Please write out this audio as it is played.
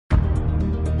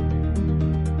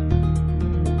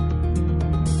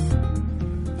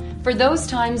For those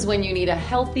times when you need a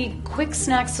healthy, quick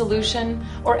snack solution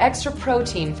or extra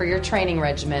protein for your training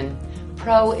regimen,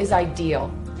 Pro is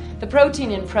ideal. The protein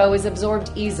in Pro is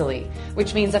absorbed easily,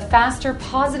 which means a faster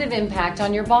positive impact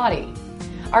on your body.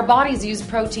 Our bodies use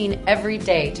protein every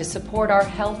day to support our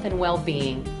health and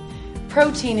well-being.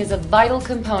 Protein is a vital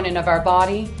component of our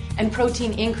body, and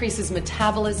protein increases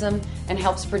metabolism and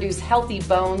helps produce healthy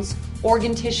bones,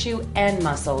 organ tissue, and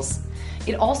muscles.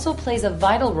 It also plays a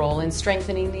vital role in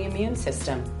strengthening the immune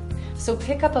system. So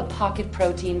pick up a pocket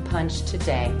protein punch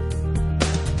today.